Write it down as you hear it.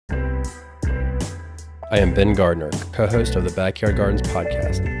I am Ben Gardner, co-host of the Backyard Gardens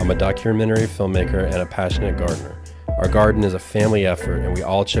podcast. I'm a documentary filmmaker and a passionate gardener. Our garden is a family effort and we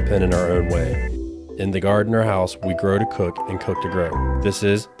all chip in our own way. In the Gardner house, we grow to cook and cook to grow. This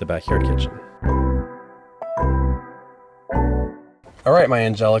is the Backyard Kitchen. All right, my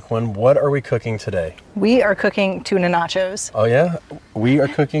angelic one, what are we cooking today? We are cooking tuna nachos. Oh yeah? We are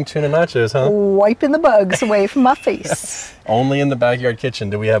cooking tuna nachos, huh? Wiping the bugs away from my face. Only in the Backyard Kitchen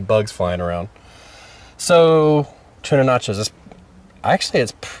do we have bugs flying around. So, tuna nachos,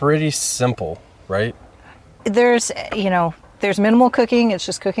 it's pretty simple, right? There's minimal cooking. It's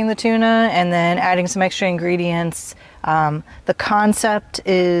just cooking the tuna and then adding some extra ingredients. The concept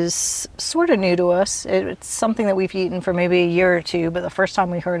is sort of new to us. It's something that we've eaten for maybe a year or two, but the first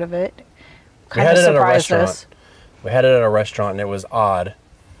time we heard of it kind of surprised us. We had it at a restaurant and it was odd.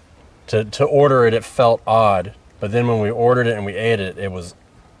 To order it, it felt odd. But then when we ordered it and we ate it, it was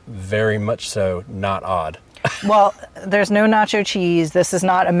very much so not odd. Well, there's no nacho cheese. This is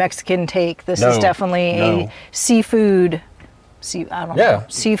not a Mexican take. This is definitely a seafood.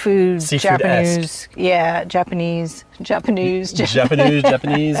 Seafood, Japanese. Yeah, Japanese,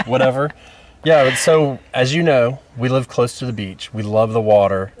 whatever. Yeah, so as you know, we live close to the beach. We love the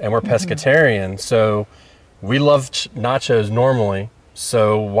water, and we're pescatarian, so we love nachos normally.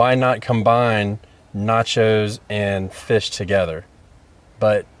 So why not combine nachos and fish together?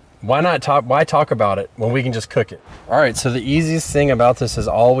 But why talk about it when we can just cook it? All right, so the easiest thing about this is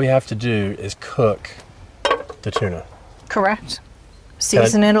all we have to do is cook the tuna. Correct.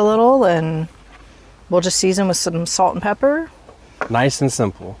 Season it a little, and we'll just season with some salt and pepper. Nice and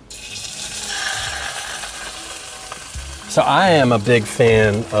simple. So I am a big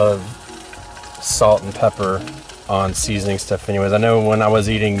fan of salt and pepper on seasoning stuff anyways. I know when I was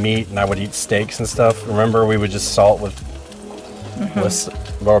eating meat and I would eat steaks and stuff, remember we would just salt with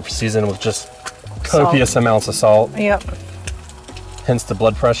or season with just copious amounts of salt. Yep. Hence the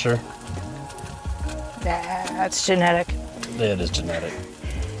blood pressure. That's genetic. It is genetic.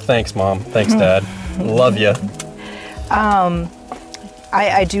 Thanks, Mom. Thanks, Dad. Love you.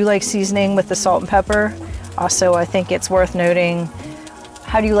 I do like seasoning with the salt and pepper. Also, I think it's worth noting,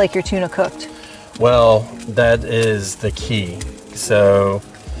 how do you like your tuna cooked? Well, that is the key. So,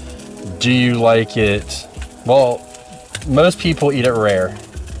 do you like it? Well, most people eat it rare.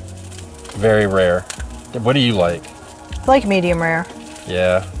 Very rare. What do you like? I like medium rare.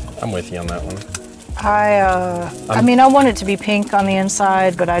 Yeah, I'm with you on that one. I mean, I want it to be pink on the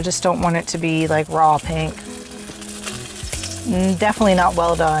inside, but I just don't want it to be like raw pink. Definitely not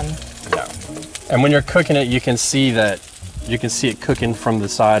well done. No. And when you're cooking it, you can see it cooking from the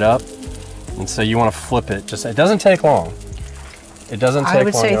side up. And so you want to flip it. It doesn't take long. It doesn't take long. I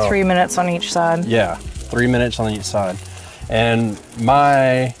would say 3 minutes on each side. Yeah, 3 minutes on each side. And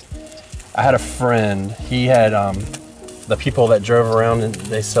I had a friend, he had the people that drove around and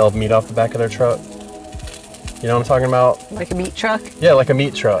they sell meat off the back of their truck. You know what I'm talking about? Like a meat truck? Yeah, like a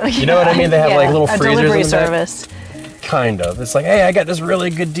meat truck. You know what I mean? They have like little freezers delivery in the back. service. Kind of. It's like, hey, I got this really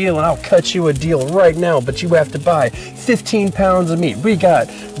good deal and I'll cut you a deal right now, but you have to buy 15 pounds of meat. We got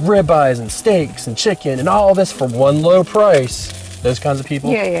ribeyes and steaks and chicken and all this for one low price. Those kinds of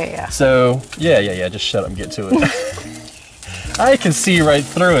people? Yeah. So, yeah, just shut up and get to it. I can see right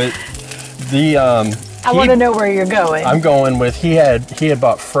through it. I want to know where you're going. I'm going with, he had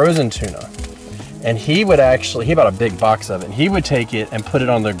bought frozen tuna. And he bought a big box of it, and he would take it and put it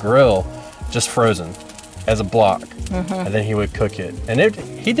on the grill, just frozen, as a block. And then he would cook it. And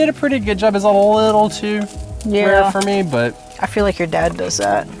he did a pretty good job. It's a little too rare for me, but... I feel like your dad does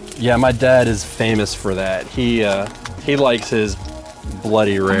that. Yeah, my dad is famous for that. He likes his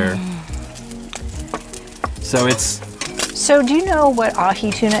bloody rare. So do you know what ahi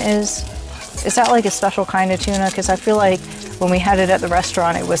tuna is? Is that like a special kind of tuna? Because I feel like when we had it at the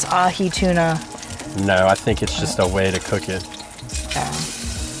restaurant, it was ahi tuna. No, I think it's just a way to cook it.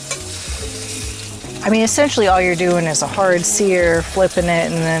 I mean, essentially all you're doing is a hard sear, flipping it,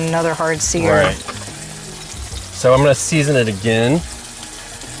 and then another hard sear. Right. So I'm going to season it again.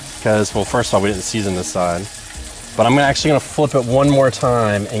 Because, well, first of all, we didn't season this side. But I'm actually going to flip it one more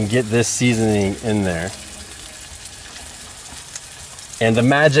time and get this seasoning in there. And the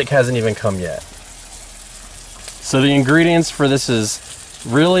magic hasn't even come yet. So the ingredients for this is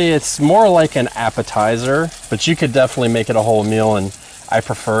really, it's more like an appetizer, but you could definitely make it a whole meal, and I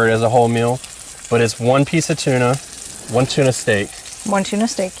prefer it as a whole meal. But it's one piece of tuna, one tuna steak. One tuna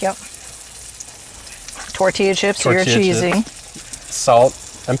steak, yep. Tortilla chips or your cheesing. Salt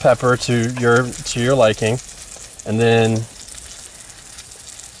and pepper to your liking. And then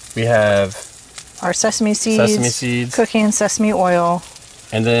we have our sesame seeds, cooking sesame oil.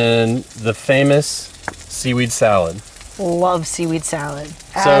 And then the famous seaweed salad. Love seaweed salad.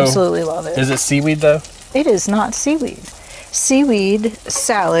 Absolutely love it. Is it seaweed though? It is not seaweed. Seaweed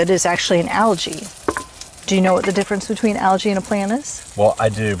salad is actually an algae. Do you know what the difference between algae and a plant is? Well, I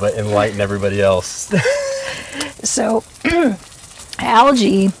do, but enlighten everybody else. So,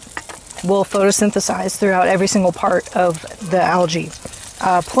 algae will photosynthesize throughout every single part of the algae.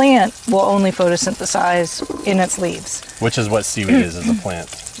 A plant will only photosynthesize in its leaves. Which is what seaweed is as a plant.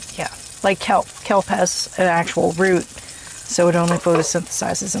 Yeah, like kelp. Kelp has an actual root, so it only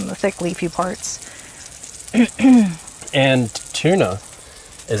photosynthesizes in the thick leafy parts. And tuna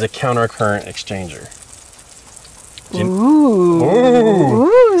is a countercurrent exchanger.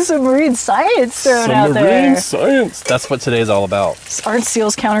 Ooh, some marine science thrown out there. Marine science. That's what today's all about. Aren't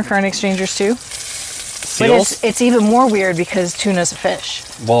seals countercurrent exchangers too? Seals? But it's even more weird because tuna's a fish.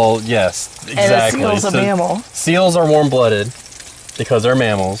 Well, yes, exactly. And a seal's a mammal. Seals are warm-blooded because they're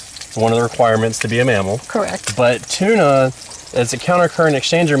mammals. It's one of the requirements to be a mammal. Correct. But tuna, as a countercurrent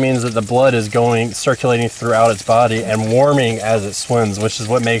exchanger, means that the blood is circulating throughout its body and warming as it swims, which is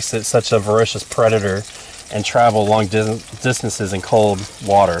what makes it such a voracious predator and travel long distances in cold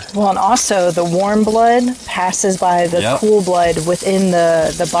water. Well, and also the warm blood passes by the cool blood within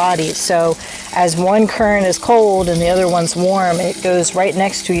the body. So as one current is cold and the other one's warm, it goes right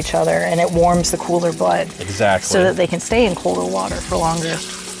next to each other and it warms the cooler blood. Exactly. So that they can stay in colder water for longer.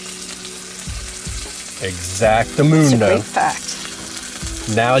 Exactamundo. It's a great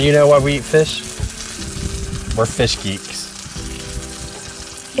fact. Now you know why we eat fish? We're fish geeks.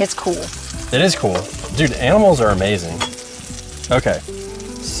 It's cool. It is cool. Dude, animals are amazing. Okay,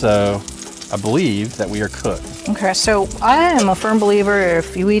 so I believe that we are cooked. Okay, so I am a firm believer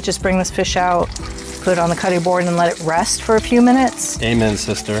if you eat, just bring this fish out, put it on the cutting board and let it rest for a few minutes. Amen,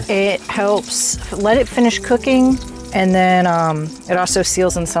 sister. It helps let it finish cooking, and then it also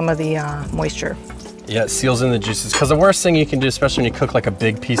seals in some of the moisture. Yeah, it seals in the juices. Because the worst thing you can do, especially when you cook like a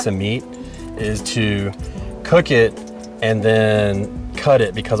big piece of meat, is to cook it and then cut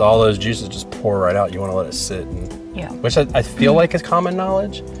it, because all those juices just pour right out. You want to let it sit, and which I feel like is common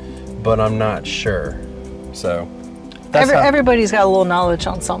knowledge, but I'm not sure. So everybody's got a little knowledge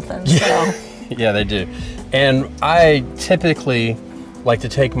on something. Yeah. So. Yeah, they do. And I typically like to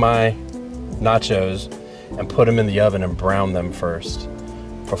take my nachos and put them in the oven and brown them first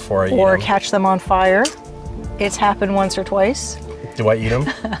before I eat them. Or catch them on fire. It's happened once or twice. Do I eat them?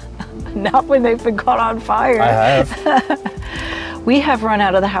 Not when they've been caught on fire. I have. We have run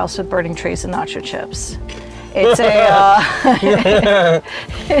out of the house with burning trays of nacho chips. It's a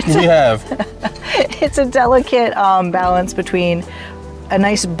it's a delicate balance between a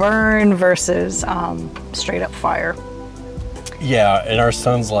nice burn versus straight up fire. Yeah, and our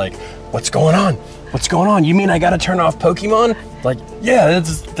son's like, "What's going on? What's going on? You mean I gotta turn off Pokemon?" Like, yeah,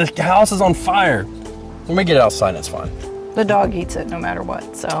 the house is on fire. Let me get it outside, it's fine. The dog eats it no matter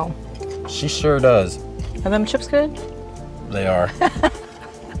what, so. She sure does. Are them chips good? They are.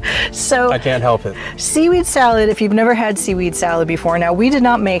 So I can't help it. Seaweed salad, if you've never had seaweed salad before, now we did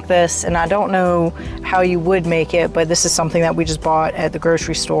not make this, and I don't know how you would make it, but this is something that we just bought at the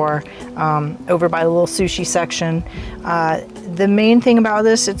grocery store over by the little sushi section. The main thing about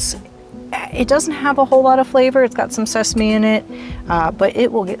this, it doesn't have a whole lot of flavor. It's got some sesame in it, but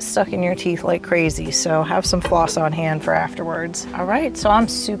it will get stuck in your teeth like crazy. So have some floss on hand for afterwards. All right, so I'm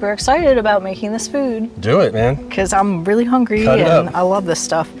super excited about making this food. Do it, man. Because I'm really hungry Cut it and up. I love this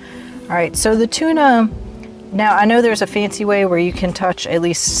stuff. All right, so the tuna, now I know there's a fancy way where you can touch at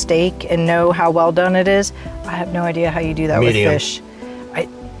least steak and know how well done it is. I have no idea how you do that Medium. with fish.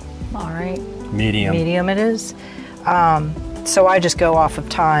 All right. Medium. Medium it is. So I just go off of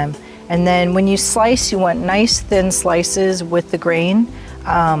time. And then when you slice, you want nice thin slices with the grain.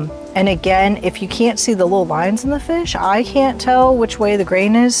 And again, if you can't see the little lines in the fish, I can't tell which way the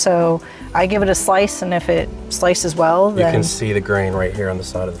grain is, so I give it a slice, and if it slices well, then... You can see the grain right here on the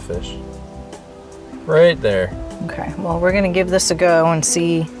side of the fish. Right there. Okay, well, we're gonna give this a go and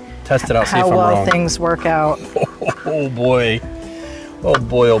see Test it out, see if how I'm well wrong. things work out. Oh boy. Oh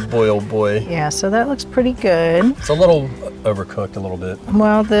boy, oh boy, oh boy. Yeah, so that looks pretty good. It's a little overcooked a little bit.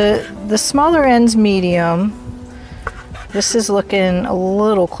 Well, the smaller end's medium. This is looking a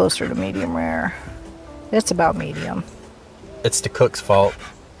little closer to medium rare. It's about medium, It's the cook's fault.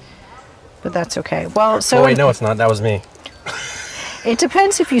 but that's okay. Well, so Oh wait, no it's not. That was me. it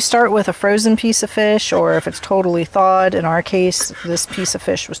depends if you start with a frozen piece of fish or if it's totally thawed. In our case, this piece of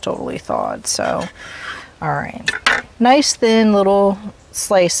fish was totally thawed, so. All right, nice thin little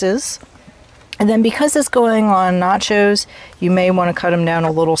slices. And then because it's going on nachos, you may want to cut them down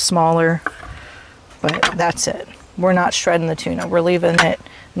a little smaller, but that's it. We're not shredding the tuna. We're leaving it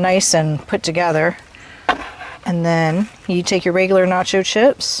nice and put together. And then you take your regular nacho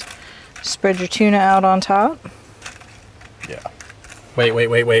chips, spread your tuna out on top. Yeah.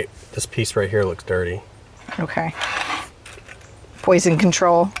 Wait. This piece right here looks dirty. Okay. Poison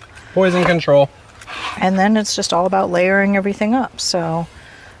control. Poison control. And then it's just all about layering everything up. So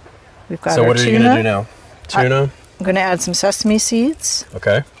we've got So our what are you tuna. going to do now? Tuna? I'm going to add some sesame seeds.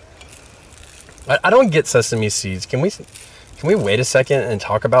 Okay. I don't get sesame seeds. Can we wait a second and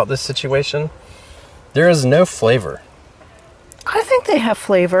talk about this situation? There is no flavor. I think they have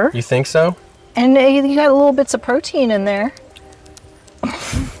flavor. You think so? And you got little bits of protein in there.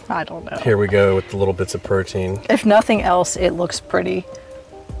 I don't know. Here we go with the little bits of protein. If nothing else, it looks pretty.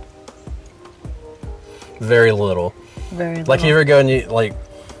 Very little. Very little. Like you ever go and you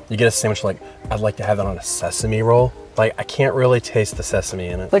get a sandwich like, I'd like to have it on a sesame roll. Like I can't really taste the sesame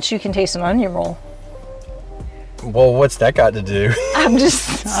in it. But you can taste an onion roll. Well, what's that got to do?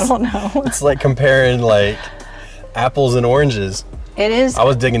 I don't know. It's like comparing like apples and oranges. It is. I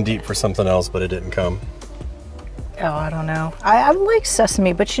was digging deep for something else, but it didn't come. Oh, I don't know. I like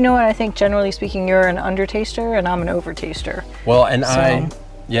sesame, but you know what? I think generally speaking, you're an undertaster and I'm an overtaster. Well, and So-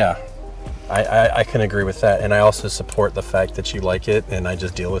 I can agree with that. And I also support the fact that you like it and I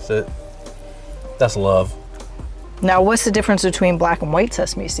just deal with it. That's love. Now, what's the difference between black and white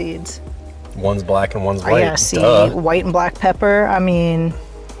sesame seeds? One's black and one's white. Yeah, see, Duh. white and black pepper. I mean,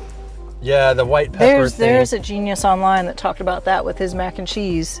 Yeah, the white pepper thing. there's a genius online that talked about that with his mac and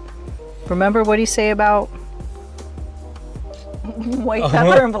cheese. Remember what he say about white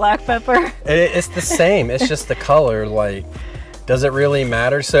pepper and black pepper? It's the same. It's just the color. Like, does it really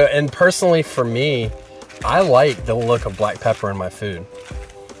matter? So, and personally for me, I like the look of black pepper in my food.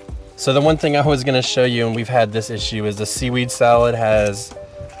 So the one thing I was going to show you, and we've had this issue, is the seaweed salad has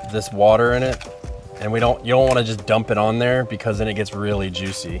this water in it, and you don't want to just dump it on there because then it gets really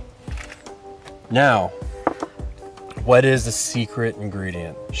juicy. Now, what is the secret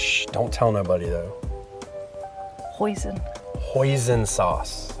ingredient? Shh, don't tell nobody though. Poison. Hoisin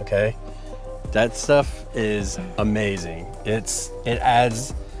sauce, okay? That stuff is amazing. It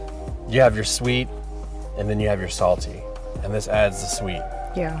adds, you have your sweet and then you have your salty, and this adds the sweet.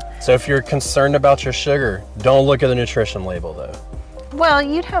 Yeah. So if you're concerned about your sugar, don't look at the nutrition label though. Well,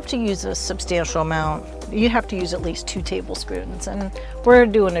 you'd have to use a substantial amount. You'd have to use at least 2 tablespoons, and we're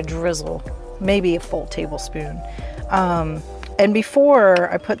doing a drizzle, maybe a full tablespoon. And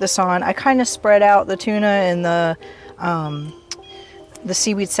before I put this on, I kind of spread out the tuna and the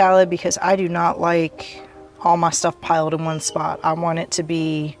seaweed salad because I do not like all my stuff piled in one spot. I want it to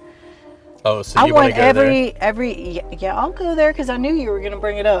be. Oh, so you want to go there? Yeah, I'll go there because I knew you were going to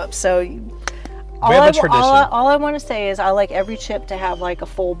bring it up. So. We have a tradition. All I want to say is I like every chip to have like a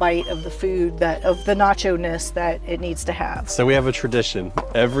full bite of the food, of the nacho-ness that it needs to have. So we have a tradition.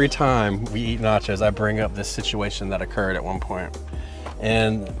 Every time we eat nachos, I bring up this situation that occurred at one point.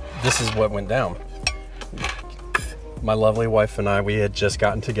 And this is what went down. My lovely wife and I, we had just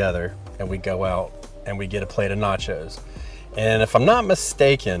gotten together and we go out and we get a plate of nachos. And if I'm not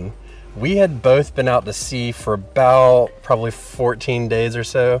mistaken, we had both been out to sea for about probably 14 days or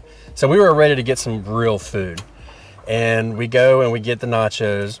so. So we were ready to get some real food. And we go and we get the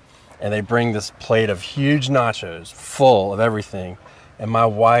nachos, and they bring this plate of huge nachos full of everything. And my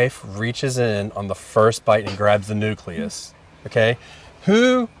wife reaches in on the first bite and grabs the nucleus, okay?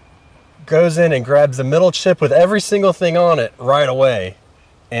 Who goes in and grabs the middle chip with every single thing on it right away?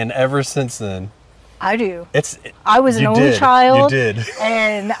 And ever since then, I do. I was an only child. You did.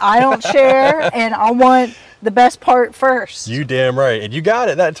 And I don't share, and I want the best part first. You damn right. And you got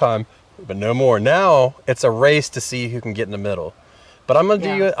it that time, but no more. Now it's a race to see who can get in the middle. But I'm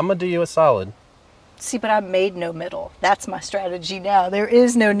gonna do you a solid. See, but I made no middle. That's my strategy now. There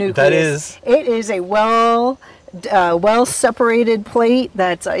is no nucleus. That is. It is a well separated plate.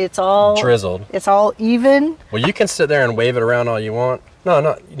 It's all drizzled. It's all even. Well, you can sit there and wave it around all you want.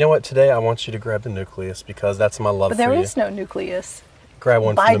 No, you know what? Today I want you to grab the nucleus because that's my love for you. But there is no nucleus. Grab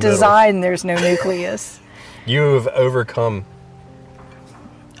one By from the design, middle. there's no nucleus. You've overcome.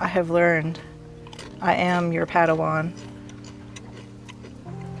 I have learned. I am your Padawan.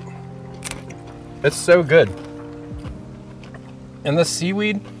 It's so good. And the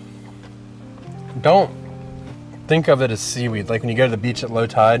seaweed, don't think of it as seaweed. Like when you go to the beach at low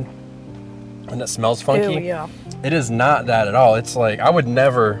tide and it smells funky. Ew, yeah. It is not that at all. It's like, I would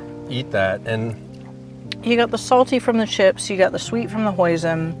never eat that. And you got the salty from the chips. You got the sweet from the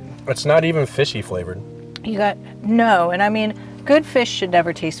hoisin. It's not even fishy flavored. You got, no. And I mean, good fish should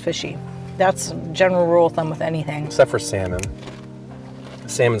never taste fishy. That's a general rule of thumb with anything. Except for salmon.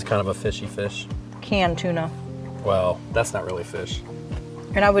 Salmon's kind of a fishy fish. Canned tuna. Well, that's not really fish.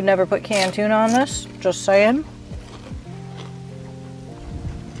 And I would never put canned tuna on this, just saying.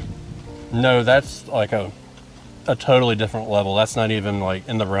 No, that's like a totally different level. That's not even like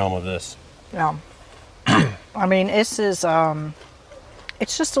in the realm of this. Yeah. I mean, this is,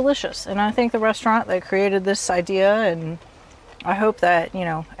 it's just delicious. And I think the restaurant that created this idea, and I hope that, you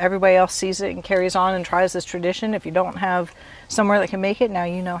know, everybody else sees it and carries on and tries this tradition. If you don't have somewhere that can make it, now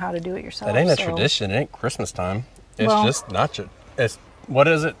you know how to do it yourself. It ain't a tradition. It ain't Christmas time. It's just nacho. It's, what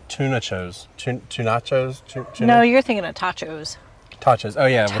is it? Tuna nachos. Tuna nachos? Tuna? No, you're thinking of tachos. Tachos. Oh,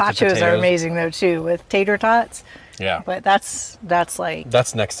 yeah. Tachos are amazing, though, too, with tater tots. Yeah. But that's like...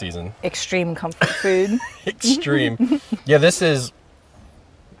 That's next season. Extreme comfort food. Extreme. Yeah, this is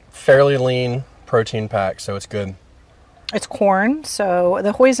fairly lean protein pack, so it's good. It's corn, so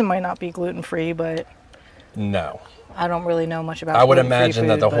the hoisin might not be gluten-free, but... No. I don't really know much about I would gluten-free imagine food,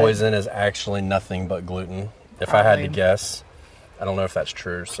 that the hoisin is actually nothing but gluten, if probably. I had to guess. I don't know if that's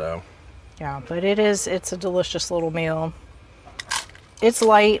true, so... Yeah, but it's a delicious little meal. It's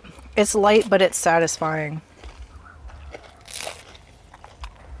light, but it's satisfying.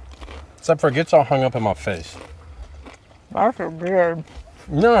 Except for it gets all hung up in my face. That's your beard.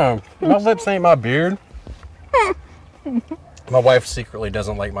 No, my lips ain't my beard. My wife secretly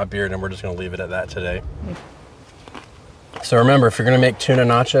doesn't like my beard, and we're just going to leave it at that today. So remember, if you're going to make tuna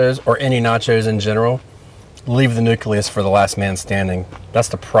nachos, or any nachos in general, leave the nucleus for the last man standing. That's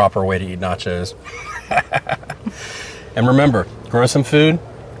the proper way to eat nachos. And remember, grow some food,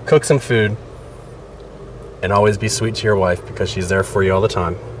 cook some food, and always be sweet to your wife, because she's there for you all the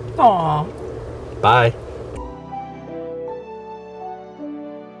time. Aw. Bye.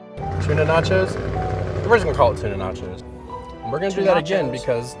 Tuna nachos? We're just gonna call it tuna nachos. And we're gonna do that again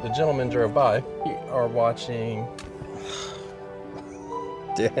because the gentleman drove by. We are watching...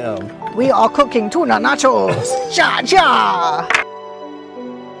 Damn. We are cooking tuna nachos. Cha cha.